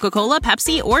delicious Coca-Cola,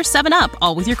 Pepsi, or 7-Up,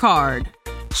 all with your card.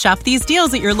 Shop these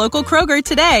deals at your local Kroger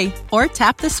today, or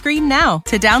tap the screen now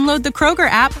to download the Kroger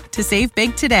app to save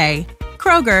big today.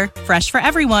 Kroger, fresh for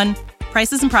everyone.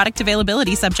 Prices and product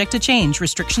availability subject to change.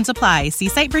 Restrictions apply. See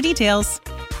site for details.